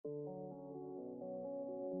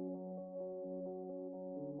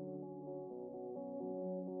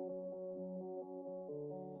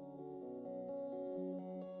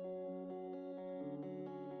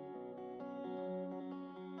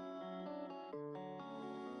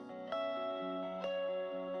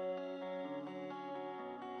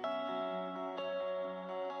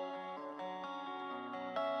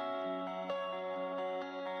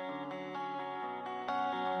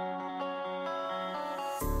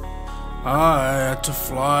I had to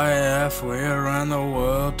fly halfway around the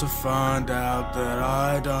world to find out that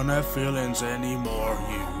I don't have feelings anymore.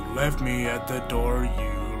 You left me at the door,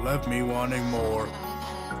 you left me wanting more.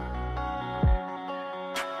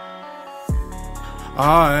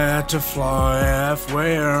 I had to fly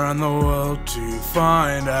halfway around the world to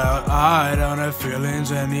find out I don't have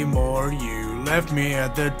feelings anymore. You left me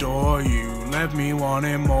at the door, you left me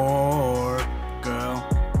wanting more, girl.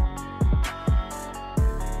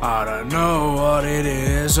 I don't know what it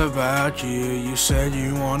is about you. You said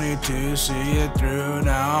you wanted to see it through.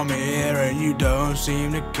 Now I'm here and you don't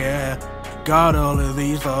seem to care. Got all of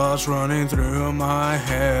these thoughts running through my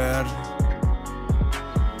head,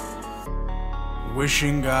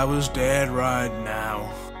 wishing I was dead right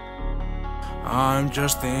now. I'm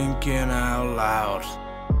just thinking out loud.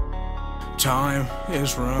 Time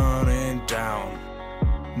is running down.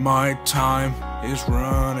 My time is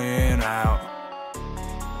running out.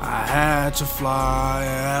 I had to fly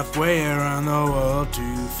halfway around the world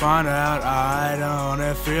to find out I don't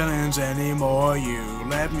have feelings anymore. You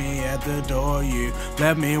left me at the door, you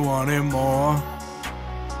left me wanting more.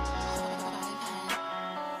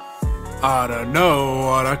 I don't know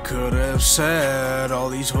what I could have said. All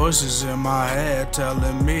these voices in my head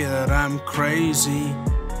telling me that I'm crazy.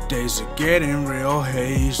 Days are getting real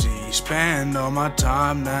hazy. Spend all my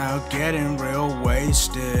time now getting real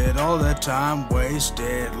wasted. All the time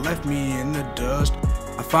wasted left me in the dust.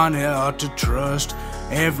 I find it hard to trust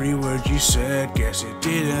every word you said. Guess it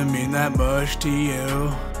didn't mean that much to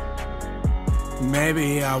you.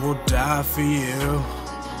 Maybe I will die for you.